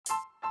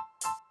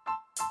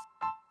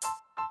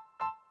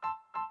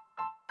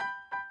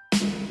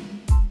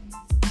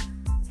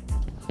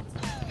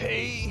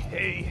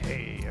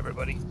Hey,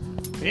 everybody.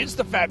 It's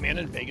the Fat Man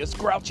in Vegas,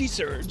 Grouchy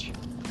Surge.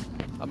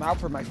 I'm out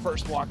for my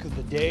first walk of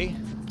the day,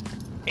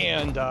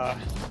 and I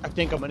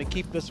think I'm going to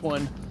keep this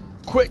one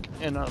quick,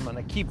 and I'm going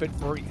to keep it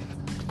brief.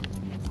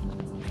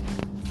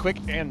 Quick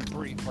and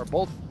brief. Are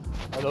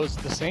those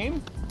the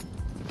same?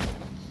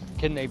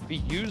 Can they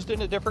be used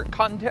in a different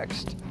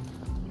context?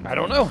 I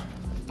don't know.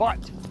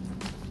 But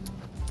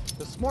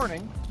this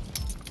morning,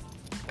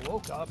 I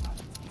woke up,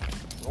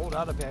 rolled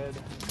out of bed,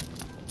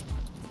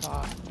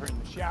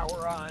 turned the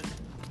shower on,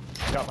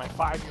 got my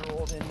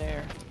 5-year-old in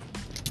there,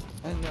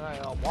 and then I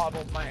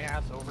waddled my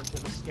ass over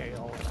to the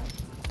scale,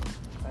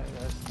 and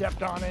I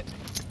stepped on it,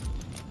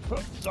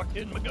 sucked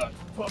in my gut,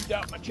 pumped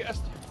out my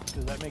chest,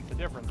 because that makes the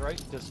difference,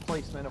 right?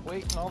 Displacement of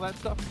weight and all that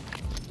stuff.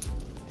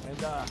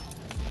 And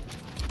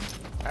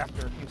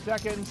after a few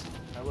seconds,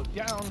 I looked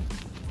down,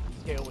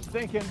 scale was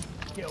thinking,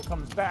 scale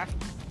comes back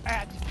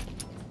at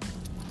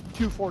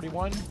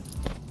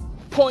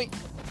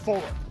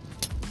 241.4.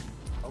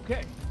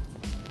 Okay.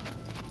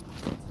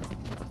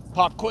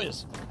 Pop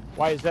quiz.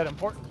 Why is that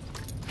important?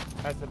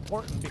 That's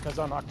important because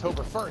on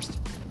October 1st,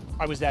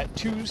 I was at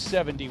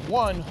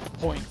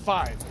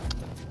 271.5.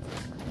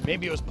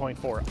 Maybe it was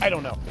 0.4. I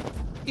don't know.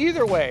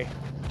 Either way,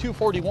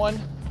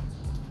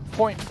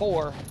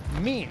 241.4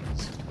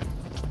 means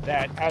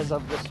that as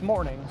of this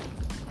morning,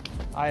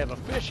 I have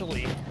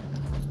officially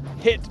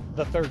hit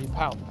the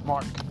 30-pound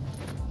mark.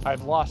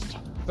 I've lost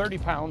 30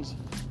 pounds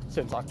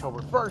since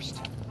October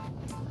 1st.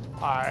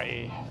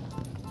 I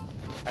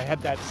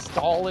had that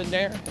stall in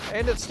there,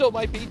 and it still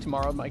might be.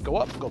 Tomorrow it might go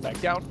up, go back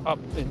down, up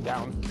and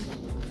down.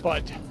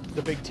 But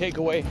the big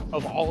takeaway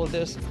of all of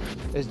this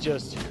is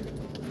just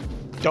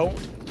don't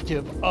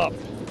give up.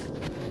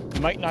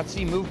 You might not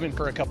see movement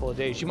for a couple of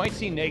days. You might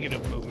see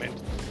negative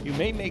movement. You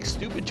may make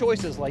stupid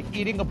choices like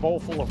eating a bowl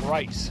full of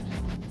rice.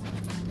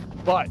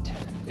 But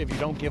if you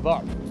don't give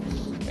up,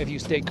 if you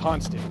stay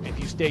constant, if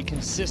you stay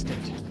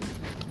consistent,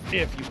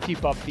 if you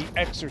keep up the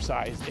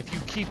exercise, if you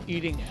keep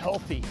eating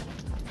healthy,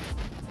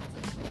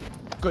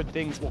 good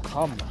things will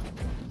come.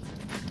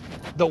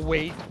 The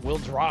weight will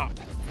drop.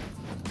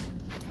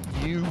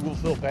 You will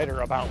feel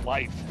better about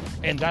life.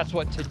 And that's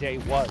what today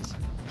was.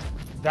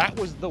 That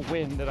was the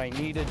win that I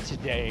needed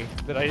today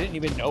that I didn't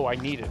even know I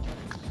needed.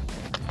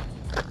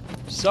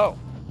 So,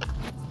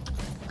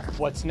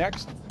 what's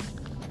next?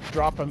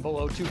 Dropping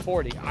below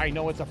 240. I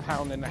know it's 1.5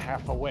 pounds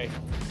away,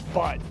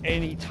 but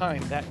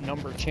anytime that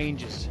number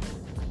changes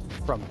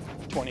from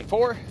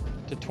 24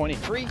 to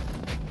 23,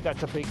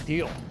 that's a big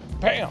deal.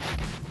 Bam!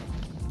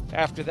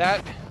 After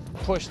that,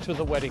 push to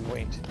the wedding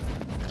weight.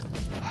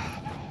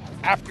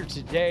 After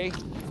today,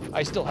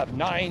 I still have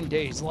 9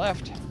 days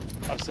left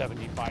of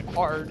 75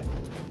 hard.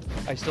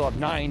 I still have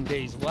 9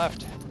 days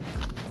left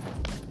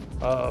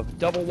of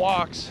double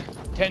walks,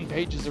 10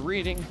 pages of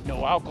reading,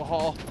 no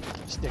alcohol,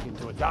 sticking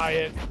to a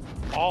diet,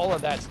 all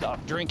of that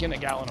stuff, drinking a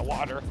gallon of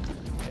water,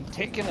 and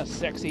taking a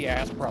sexy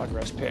ass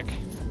progress pic.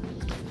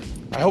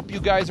 I hope you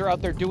guys are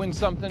out there doing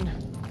something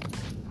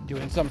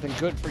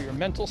good for your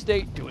mental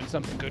state, doing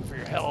something good for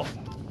your health,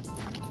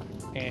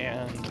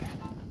 and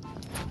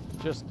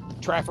just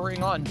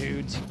trappering on,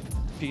 dudes.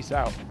 Peace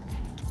out.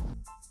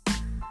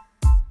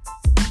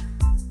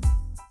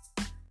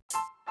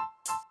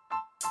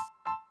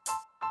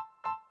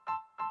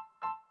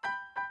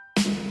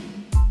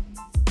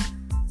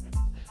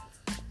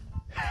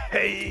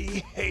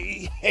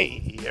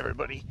 Hey,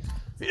 everybody.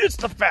 It's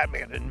the Fat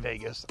Man in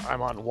Vegas.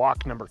 I'm on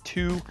walk number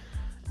 2.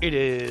 It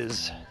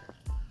is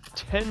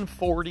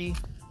 10:40.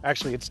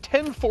 Actually, it's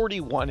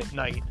 10:41 at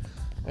night.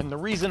 And the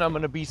reason I'm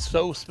going to be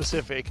so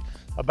specific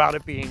about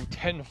it being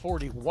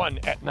 10:41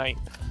 at night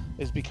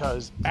is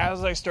because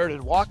as I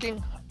started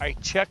walking, I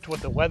checked what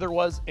the weather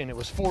was, and it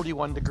was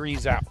 41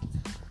 degrees out.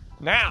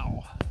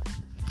 Now,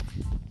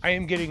 I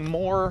am getting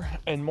more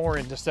and more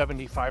into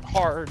 75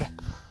 hard.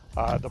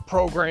 The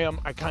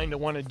program, I kind of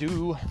want to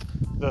do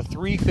the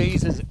 3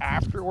 phases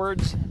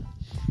afterwards,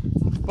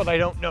 but I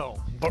don't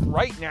know. But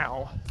right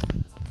now,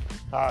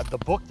 the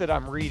book that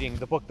I'm reading,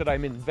 the book that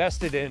I'm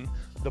invested in,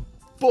 the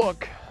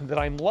book that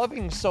I'm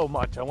loving so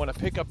much, I want to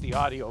pick up the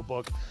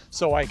audiobook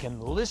so I can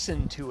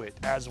listen to it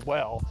as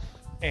well.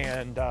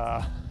 And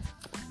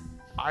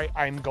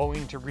I'm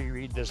going to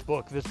reread this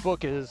book. This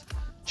book is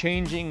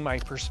changing my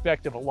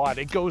perspective a lot.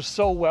 It goes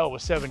so well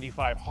with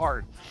 75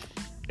 hard.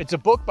 It's a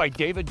book by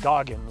David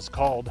Goggins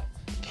called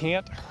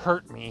Can't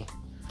Hurt Me.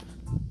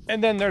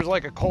 And then there's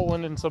like a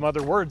colon and some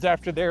other words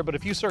after there. But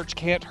if you search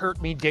Can't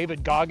Hurt Me,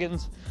 David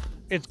Goggins,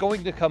 it's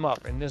going to come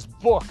up. And this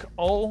book,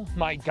 oh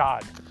my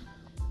God.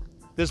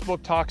 This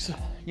book talks,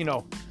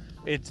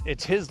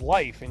 it's his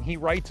life. And he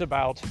writes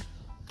about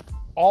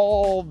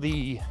all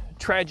the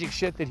tragic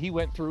shit that he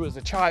went through as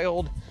a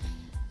child,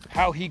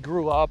 how he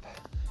grew up,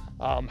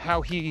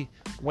 how he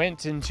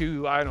went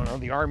into,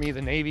 the Army,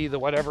 the Navy, the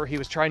whatever. He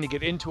was trying to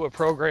get into a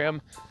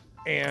program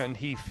and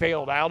he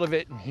failed out of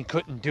it and he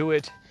couldn't do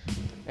it.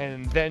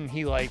 And then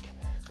he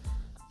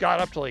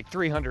got up to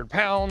 300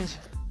 pounds.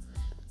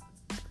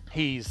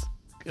 He's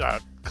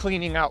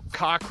cleaning out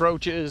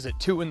cockroaches at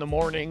 2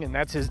 a.m, and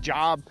that's his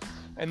job.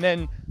 And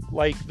then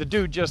like the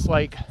dude just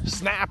like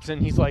snaps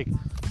and he's like,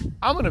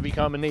 I'm going to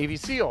become a Navy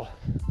SEAL.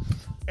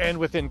 And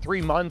within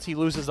 3 months, he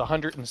loses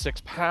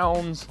 106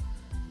 pounds.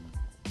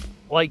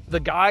 Like, the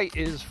guy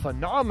is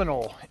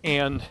phenomenal.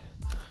 And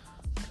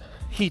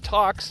he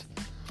talks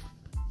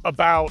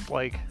about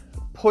like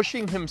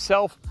pushing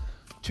himself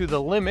to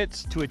the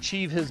limits to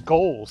achieve his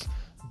goals,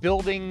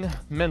 building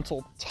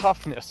mental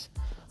toughness.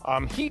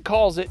 He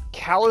calls it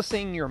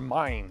callousing your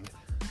mind,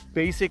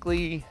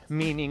 basically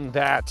meaning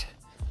that,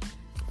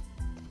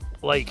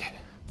 like,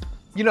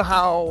 you know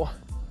how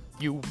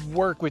you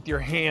work with your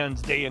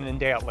hands day in and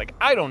day out. Like,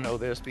 I don't know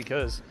this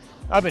because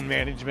I'm in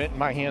management and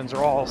my hands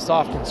are all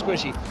soft and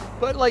squishy,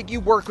 but like, you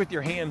work with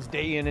your hands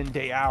day in and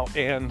day out,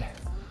 and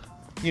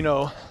you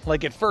know,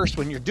 like at first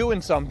when you're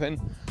doing something,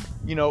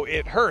 you know,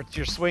 it hurts.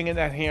 You're swinging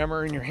that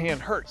hammer and your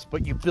hand hurts,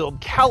 but you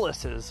build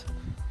calluses,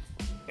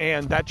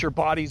 and that's your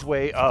body's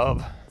way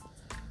of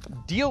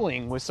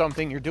dealing with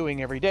something you're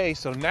doing every day.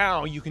 So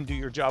now you can do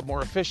your job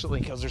more efficiently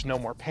because there's no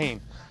more pain.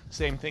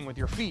 Same thing with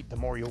your feet. The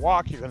more you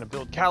walk, you're going to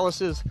build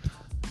calluses.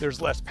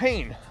 There's less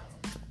pain.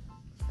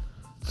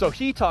 So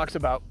he talks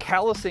about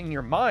callousing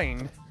your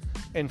mind,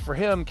 and for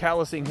him,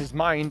 callousing his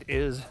mind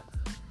is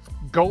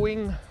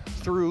going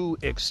through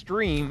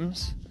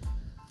extremes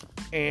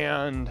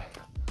and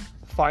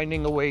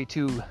finding a way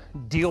to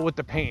deal with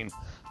the pain,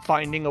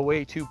 finding a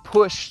way to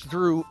push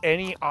through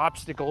any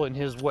obstacle in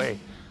his way.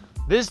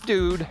 This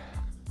dude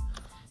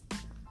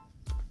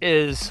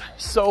is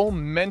so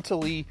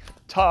mentally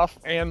tough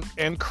and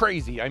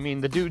crazy. I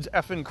mean, the dude's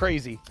effing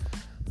crazy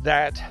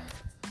that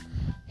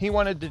he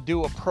wanted to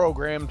do a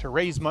program to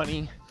raise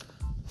money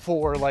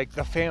for like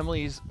the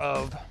families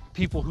of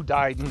people who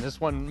died in this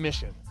one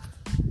mission.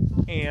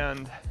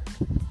 And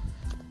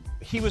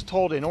he was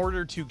told in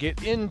order to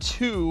get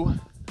into,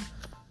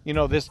 you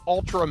know, this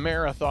ultra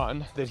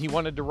marathon that he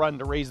wanted to run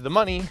to raise the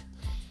money,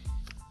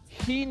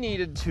 he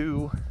needed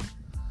to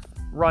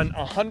run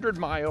 100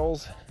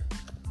 miles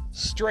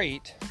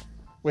straight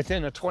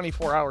within a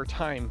 24-hour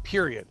time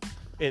period.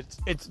 It's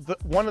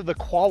one of the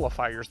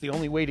qualifiers. The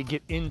only way to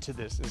get into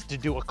this is to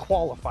do a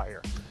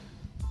qualifier.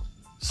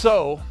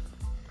 So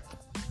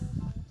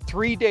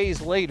 3 days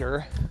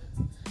later,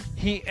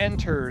 he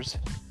enters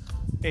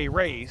a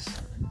race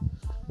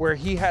where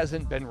he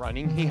hasn't been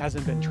running, he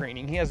hasn't been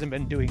training, he hasn't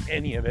been doing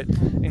any of it,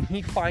 and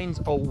he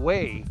finds a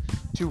way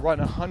to run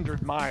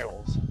 100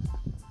 miles.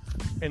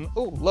 And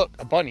oh, look,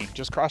 a bunny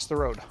just crossed the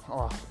road.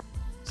 Oh,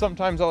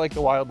 sometimes I like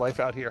the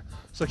wildlife out here.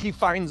 So he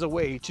finds a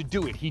way to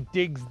do it. He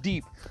digs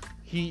deep.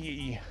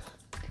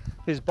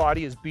 His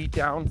body is beat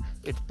down,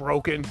 it's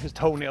broken, his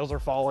toenails are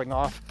falling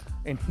off,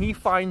 and he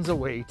finds a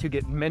way to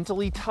get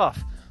mentally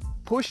tough,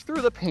 push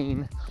through the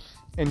pain,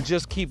 and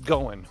just keep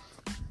going.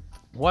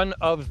 One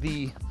of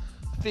the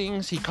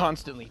things he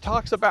constantly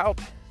talks about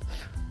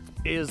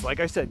is, like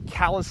I said,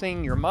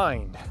 callousing your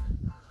mind.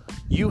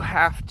 You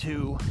have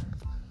to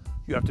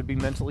be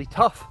mentally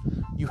tough.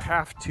 You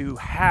have to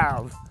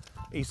have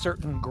a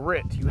certain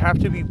grit. You have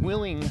to be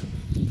willing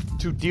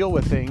to deal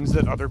with things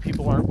that other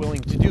people aren't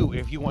willing to do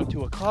if you want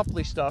to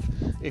accomplish stuff,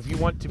 if you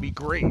want to be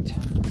great.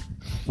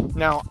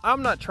 Now,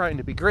 I'm not trying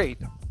to be great.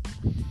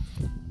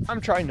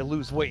 I'm trying to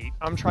lose weight.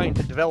 I'm trying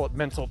to develop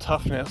mental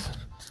toughness.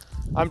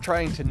 I'm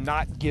trying to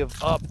not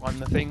give up on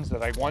the things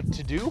that I want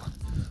to do,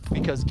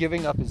 because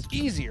giving up is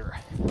easier.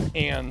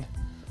 And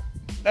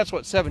that's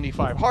what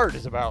 75 Hard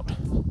is about.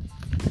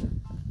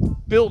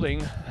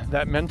 Building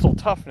that mental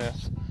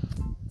toughness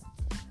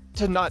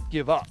to not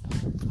give up.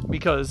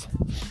 Because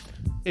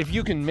if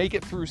you can make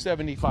it through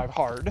 75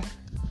 Hard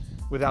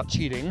without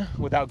cheating,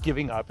 without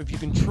giving up, if you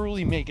can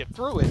truly make it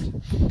through it,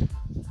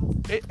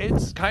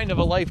 it's kind of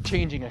a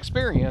life-changing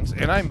experience,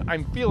 and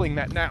I'm feeling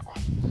that now.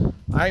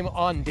 I'm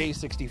on day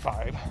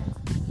 65.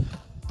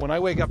 When I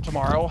wake up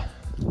tomorrow,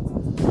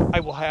 I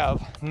will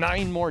have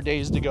 9 more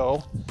days to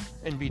go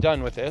and be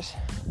done with this.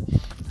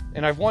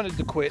 And I've wanted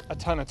to quit a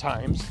ton of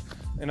times,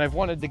 and I've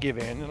wanted to give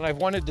in, and I've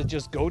wanted to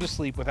just go to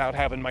sleep without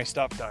having my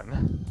stuff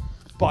done.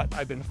 But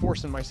I've been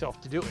forcing myself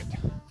to do it.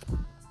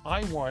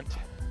 I want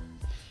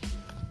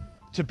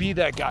to be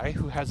that guy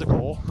who has a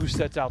goal, who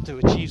sets out to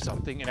achieve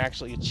something and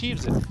actually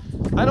achieves it.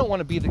 I don't want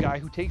to be the guy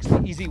who takes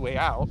the easy way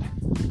out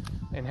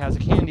and has a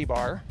candy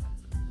bar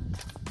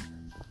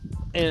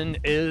and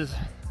is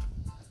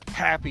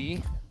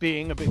happy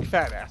being a big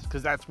fat ass,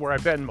 because that's where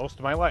I've been most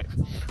of my life.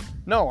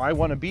 No, I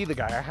want to be the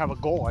guy. I have a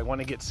goal. I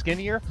want to get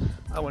skinnier.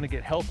 I want to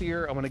get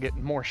healthier. I want to get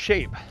in more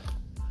shape.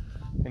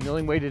 And the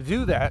only way to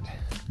do that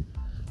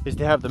is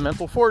to have the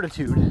mental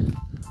fortitude,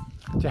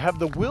 to have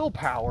the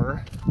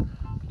willpower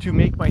to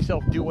make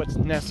myself do what's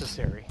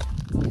necessary.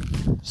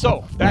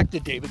 So, back to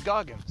David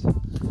Goggins.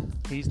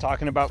 He's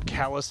talking about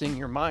callousing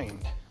your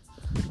mind.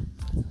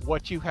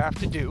 What you have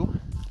to do,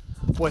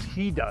 what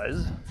he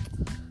does,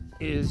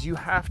 is you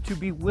have to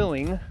be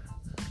willing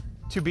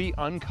to be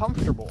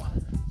uncomfortable.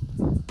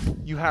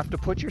 You have to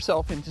put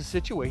yourself into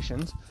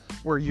situations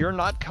where you're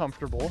not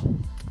comfortable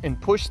and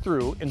push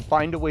through and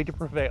find a way to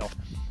prevail.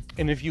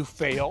 And if you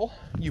fail,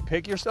 you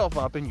pick yourself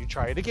up and you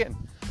try it again.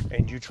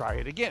 And you try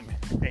it again.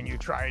 And you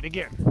try it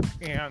again.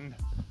 And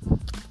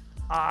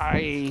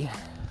I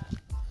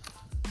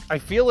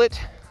feel it.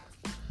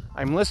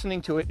 I'm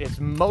listening to it. It's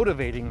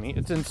motivating me.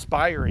 It's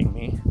inspiring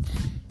me.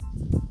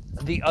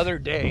 The other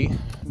day,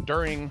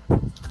 during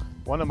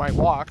one of my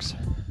walks,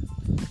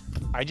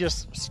 I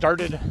just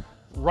started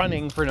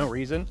running for no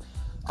reason.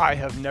 I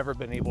have never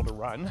been able to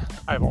run.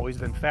 I've always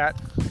been fat,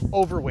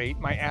 overweight.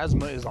 My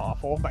asthma is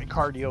awful. My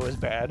cardio is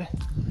bad.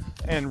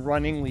 And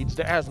running leads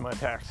to asthma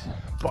attacks.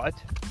 But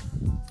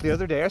the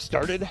other day I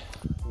started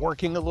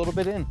working a little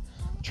bit in,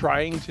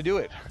 trying to do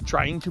it,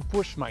 trying to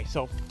push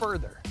myself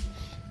further.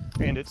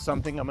 And it's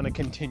something I'm going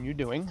to continue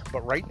doing.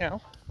 But right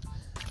now,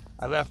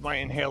 I left my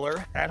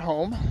inhaler at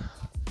home.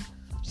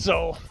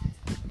 So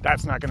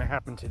that's not going to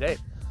happen today.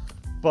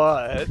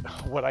 But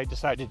what I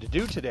decided to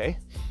do today,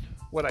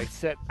 what I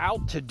set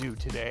out to do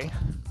today,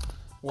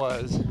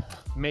 was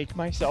make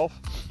myself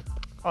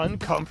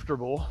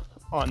uncomfortable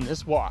on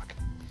this walk.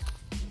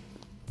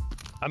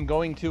 I'm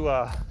going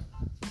to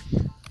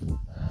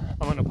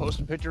post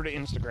a picture to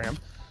Instagram.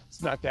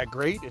 It's not that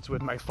great. It's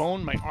with my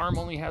phone. My arm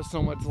only has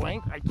so much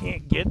length. I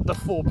can't get the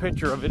full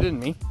picture of it in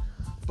me.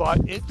 But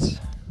it's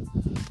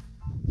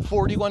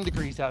 41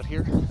 degrees out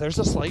here. There's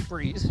a slight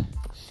breeze.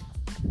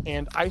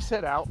 And I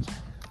set out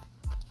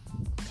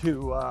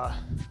to,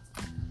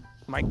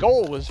 my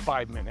goal was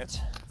 5 minutes.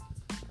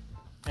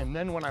 And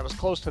then when I was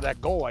close to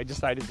that goal, I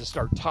decided to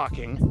start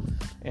talking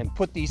and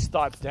put these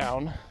thoughts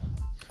down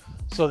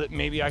so that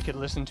maybe I could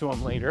listen to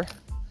them later.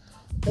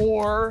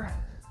 Or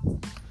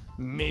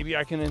maybe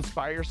I can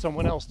inspire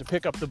someone else to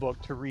pick up the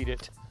book, to read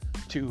it,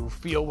 to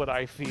feel what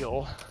I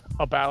feel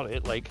about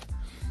it. Like,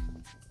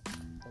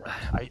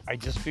 I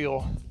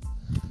feel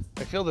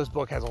this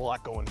book has a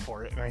lot going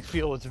for it, and I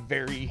feel it's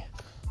very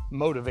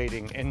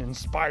motivating and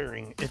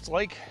inspiring. It's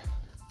like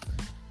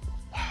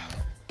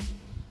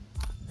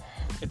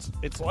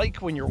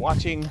when you're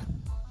watching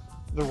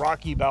the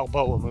Rocky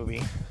Balboa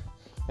movie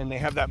and they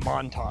have that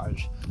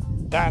montage.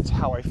 That's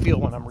how I feel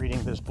when I'm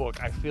reading this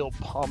book. I feel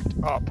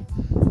pumped up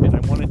and I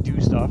want to do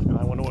stuff and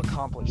I want to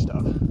accomplish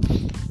stuff.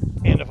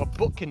 And if a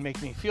book can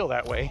make me feel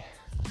that way,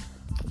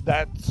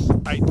 I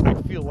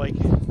feel like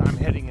I'm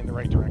heading in the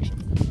right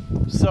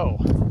direction. So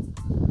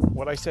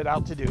what I set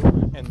out to do,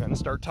 and then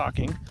start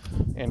talking,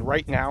 and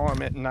right now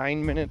I'm at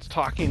 9 minutes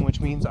talking,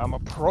 which means I'm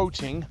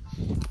approaching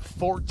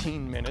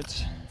 14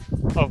 minutes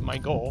of my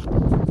goal.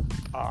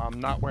 I'm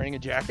not wearing a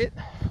jacket.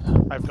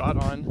 I've got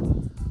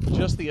on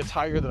just the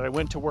attire that I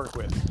went to work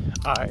with.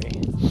 I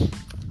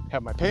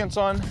have my pants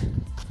on,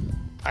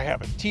 I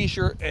have a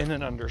t-shirt and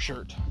an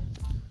undershirt.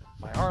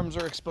 My arms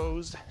are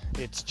exposed.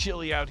 It's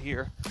chilly out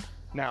here.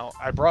 Now,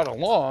 I brought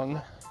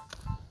along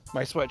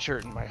my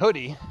sweatshirt and my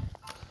hoodie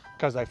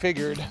because I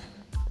figured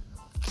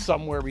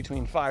somewhere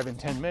between 5 and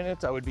 10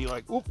 minutes I would be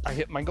like, oop, I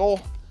hit my goal.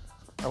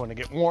 I want to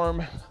get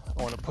warm.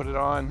 I want to put it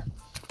on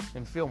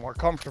and feel more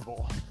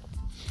comfortable.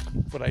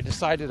 But I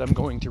decided I'm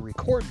going to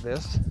record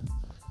this,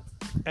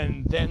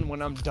 and then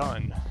when I'm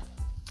done,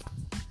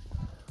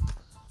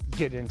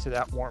 get into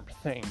that warmth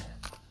thing.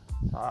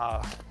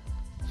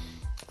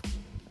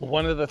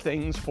 One of the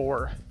things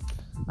for,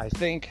 I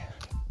think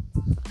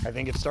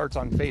it starts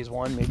on phase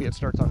 1, maybe it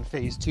starts on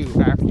phase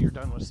 2, after you're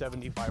done with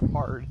 75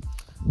 hard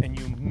and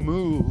you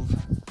move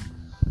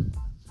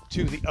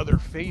to the other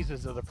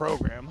phases of the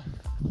program.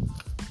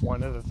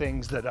 One of the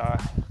things that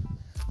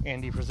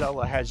Andy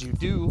Frisella has you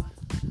do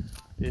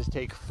is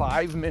take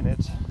 5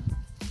 minutes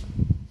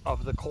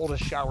of the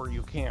coldest shower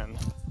you can.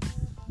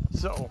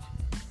 So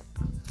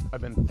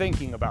I've been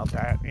thinking about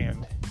that,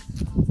 and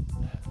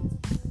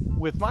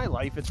with my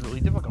life it's really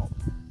difficult.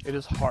 It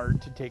is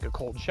hard to take a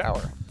cold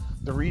shower.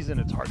 The reason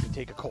it's hard to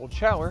take a cold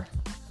shower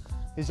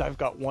is I've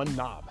got one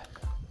knob.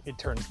 It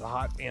turns the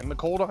hot and the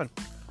cold on.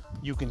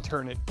 You can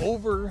turn it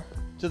over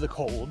to the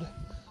cold,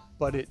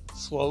 but it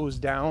slows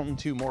down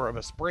to more of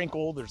a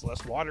sprinkle. There's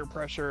less water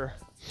pressure,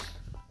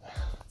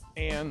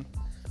 and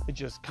it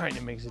just kind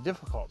of makes it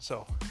difficult.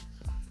 So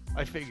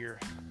I figure,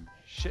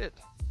 shit,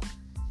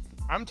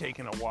 I'm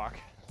taking a walk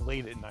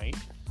late at night.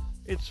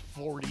 It's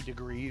 40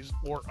 degrees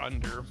or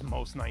under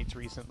most nights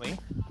recently.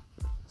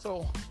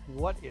 So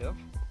what if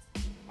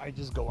I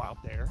just go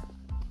out there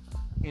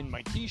in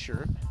my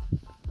t-shirt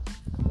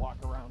and walk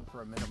around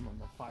for a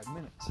minimum of 5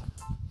 minutes?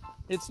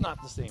 It's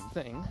not the same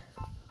thing,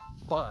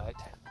 but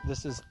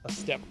this is a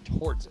step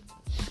towards it.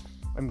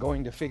 I'm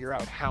going to figure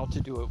out how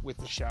to do it with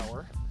the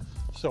shower.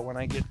 So when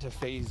I get to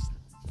phase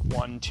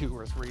 1, 2,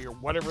 or 3, or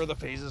whatever the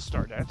phases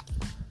start at,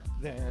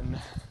 then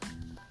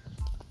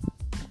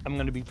I'm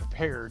going to be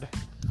prepared,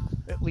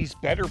 at least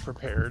better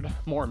prepared,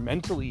 more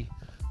mentally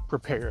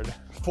prepared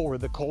for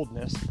the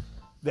coldness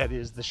that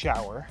is the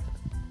shower.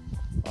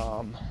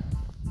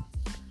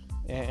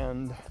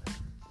 And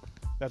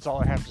that's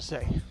all I have to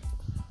say.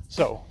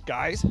 So,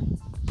 guys,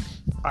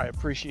 I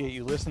appreciate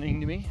you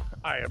listening to me.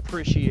 I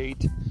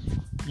appreciate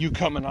you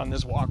coming on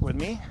this walk with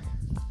me.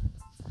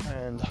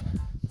 And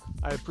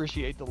I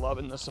appreciate the love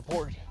and the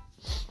support.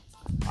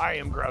 I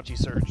am Grouchy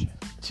Surge.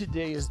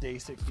 Today is day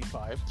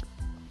 65.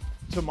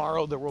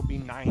 tomorrow there will be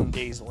 9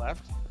 days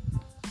left,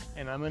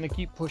 and I'm going to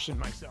keep pushing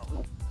myself.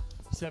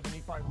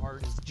 75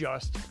 hard is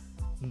just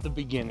the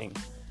beginning.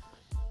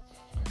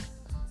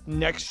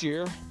 Next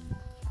year,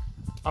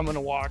 I'm going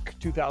to walk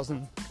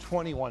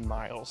 2,021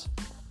 miles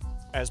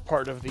as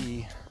part of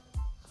the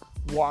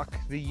Walk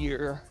the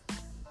Year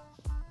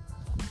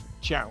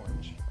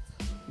challenge.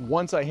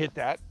 Once I hit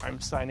that, I'm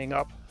signing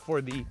up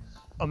for the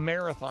A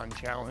Marathon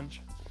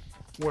Challenge,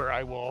 where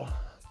I will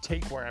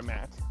take where I'm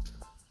at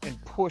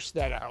and push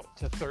that out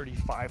to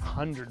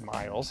 3,500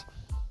 miles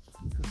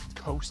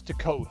coast to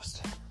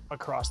coast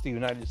across the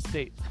United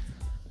States,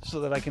 so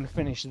that I can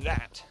finish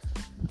that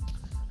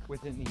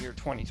within the year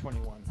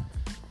 2021.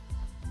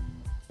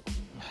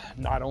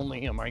 Not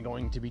only am I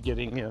going to be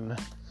getting in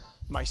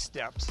my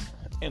steps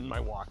and my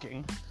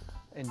walking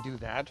and do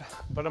that,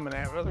 but I'm going to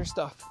have other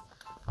stuff.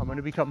 I'm going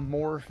to become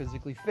more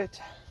physically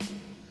fit.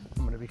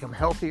 I'm going to become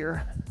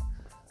healthier.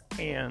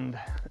 And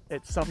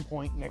at some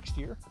point next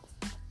year,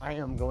 I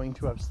am going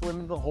to have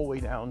slimmed the whole way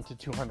down to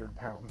 200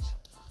 pounds.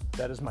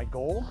 That is my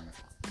goal.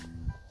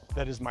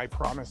 That is my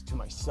promise to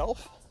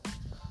myself.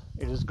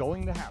 It is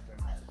going to happen.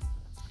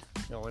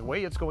 The only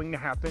way it's going to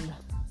happen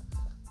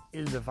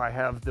is if I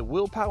have the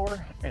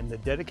willpower and the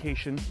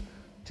dedication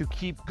to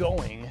keep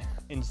going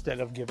instead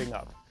of giving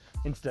up,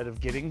 instead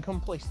of getting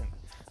complacent,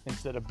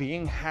 instead of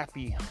being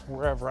happy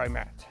wherever I'm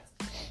at.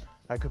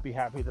 I could be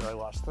happy that I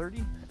lost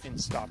 30 and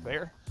stop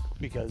there,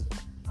 because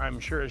I'm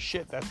sure as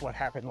shit that's what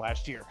happened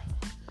last year.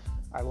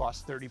 I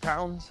lost 30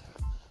 pounds.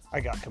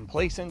 I got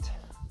complacent.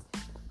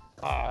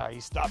 I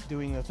stopped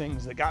doing the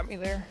things that got me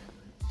there.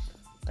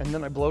 And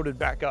then I bloated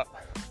back up,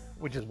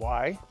 which is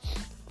why,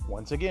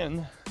 once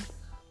again,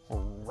 we're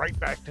right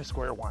back to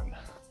square one.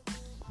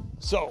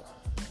 So,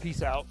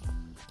 peace out.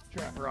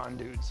 Trapper on,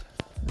 dudes.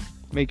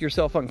 Make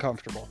yourself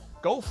uncomfortable.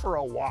 Go for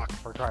a walk,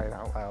 for crying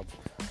out loud.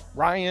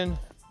 Ryan,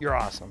 you're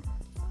awesome.